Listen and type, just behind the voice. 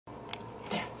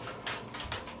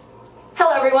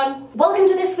Hello everyone! Welcome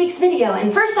to this week's video,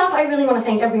 and first off I really want to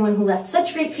thank everyone who left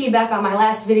such great feedback on my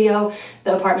last video,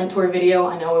 the apartment tour video.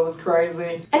 I know it was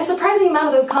crazy. And a surprising amount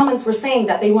of those comments were saying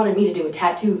that they wanted me to do a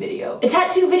tattoo video. A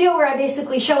tattoo video where I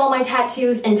basically show all my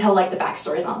tattoos and tell like the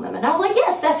backstories on them. And I was like,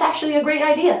 yes, that's actually a great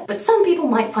idea. But some people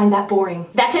might find that boring.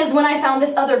 That is when I found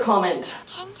this other comment.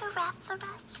 Can you rap for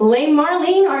us? Lame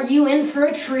Marlene, are you in for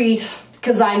a treat?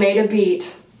 'Cause I made a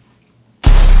beat.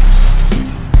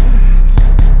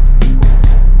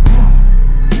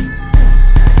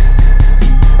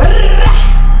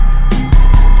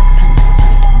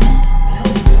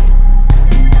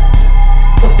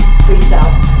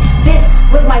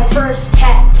 First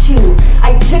tattoo.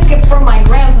 I took it from my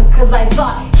grandpa because I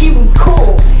thought he was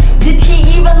cool. Did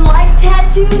he even like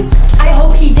tattoos? I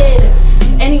hope he did.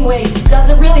 Anyway, does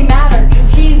it really matter because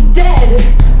he's dead?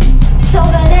 So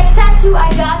the next tattoo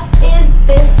I got is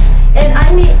this, and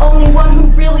I'm the only one who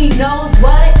really knows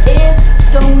what it is.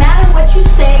 Don't matter what you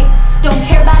say, don't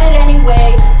care about it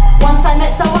anyway. Once I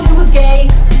met someone who was gay.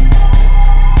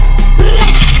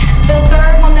 The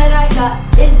third one that I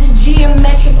got is a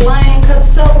geometric line cup.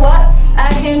 So what?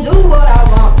 I can do what I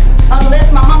want,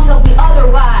 unless my mom tells me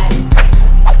otherwise.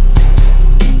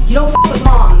 You don't f with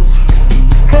moms,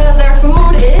 'cause their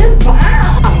food is bomb.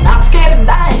 I'm not scared of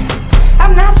dying,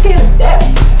 I'm not scared of death.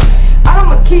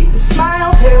 I'ma keep a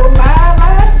smile till my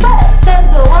last breath. Says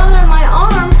the one on my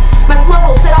arm, my flow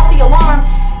will set off the alarm.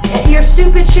 At your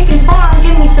stupid chicken farm,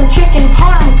 give me some chicken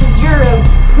parm, 'cause you're a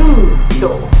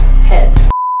poodle head.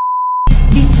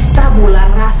 This is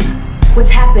tabula rasa. What's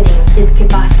happening is que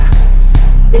pasa.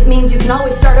 It means you can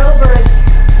always start over if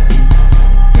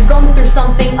you're going through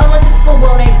something, unless it's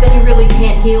full-blown AIDS, then you really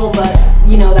can't heal, but,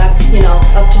 you know, that's,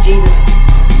 up to Jesus.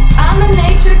 I'm a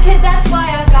nature kid, that's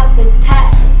why I got this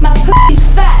tat. My pussy's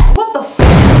fat. What the f?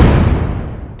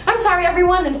 I'm sorry,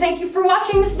 everyone, and thank you for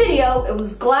watching this video. It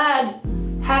was glad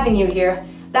having you here.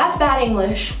 That's bad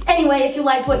English. Anyway, if you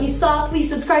liked what you saw, please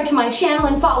subscribe to my channel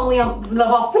and follow me on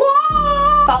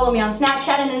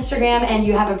Snapchat and Instagram, and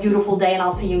you have a beautiful day, and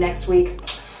I'll see you next week.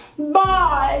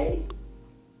 Bye!